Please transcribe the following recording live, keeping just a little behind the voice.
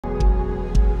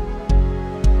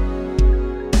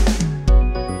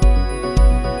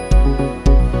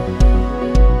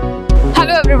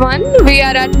everyone, we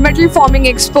are at Metal Forming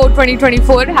Expo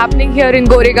 2024 happening here in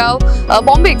Goregaon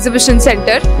Bombay Exhibition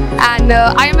Center, and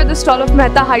I am at the stall of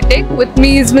Mehta Hitech. With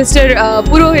me is Mr.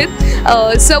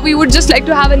 Purohit. So we would just like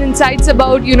to have an insights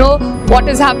about what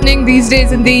is happening these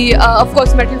days in the of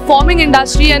course metal forming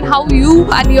industry and how you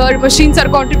and your machines are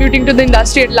contributing to the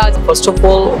industry at large. First of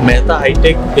all, Mehta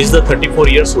Hitech is the 34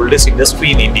 years oldest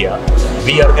industry in India.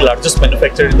 We are the largest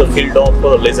manufacturer in the field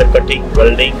of laser cutting,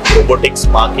 welding, robotics,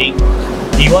 marking.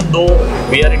 Even though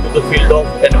we are into the field of,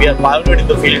 and we are pioneered in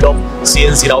the field of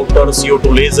CNC routers,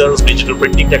 CO2 lasers, digital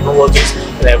printing technologies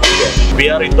and everywhere. We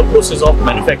are in the process of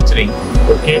manufacturing,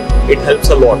 okay, it helps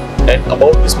a lot. And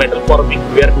about this metal forming,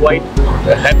 we are quite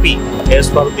happy as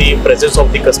per the presence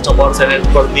of the customers and as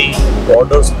per the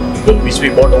orders which we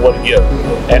got over here.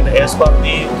 And as per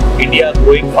the India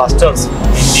growing faster in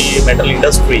the metal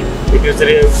industry, it is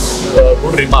very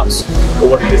good remarks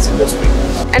over this industry.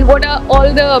 And what are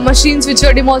all the machines which you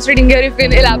are demonstrating here? If you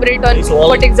can elaborate on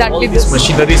what exactly this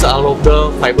machineries are of the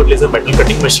fiber laser metal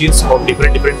cutting machines of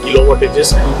different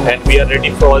kilowattages, and we are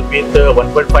ready for with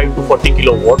 1.5 to 40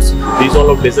 kilowatts. These all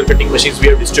of laser cutting machines we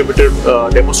have distributed,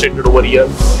 demonstrated over here,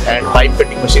 and pipe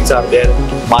cutting machines are there,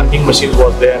 marking machines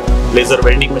was there, laser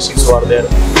welding machines were there.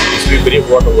 We bring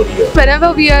what over here.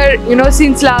 Whenever we are,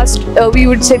 since last we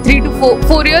would say 3 to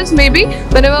 4 years maybe,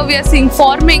 whenever we are seeing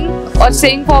forming or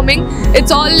saying forming,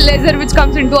 it's all laser which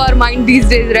comes into our mind these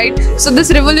days, right? So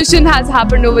this revolution has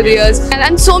happened over the years,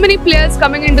 and so many players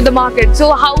coming into the market.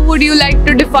 So how would you like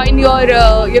to define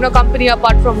your company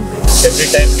apart from? Every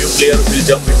time new players will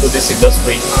jump into this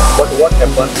industry, but what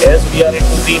happens as we are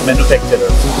into the manufacturer,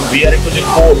 we are into the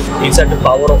core inside the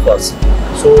power of us.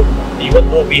 So even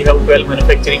though we have 12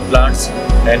 manufacturing plants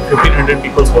and 1500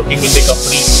 people working in the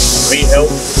company, we have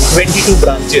 22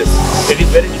 branches. It is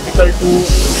very difficult to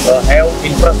have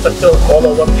infrastructure all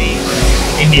over the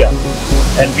India,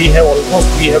 and we have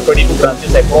 22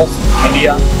 branches across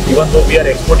India, even though we are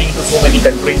exporting to so many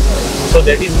countries. So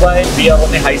that is why we are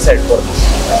on a high side for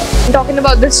this. Talking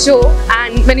about this show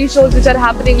and many shows which are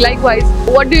happening likewise,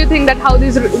 what do you think that how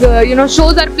these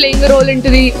shows are playing a role into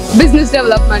the business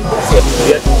development? Yes,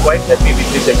 we are quite happy with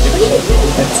this exhibition,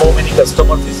 and so many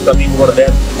customers is coming over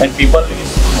there, and people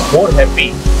is more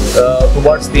happy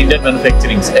towards the Indian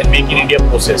manufacturing and Make in India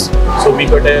process. So we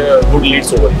got a good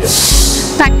leads over here.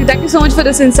 Thank you so much for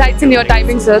this insights and your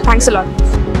timing, sir. Thanks a lot.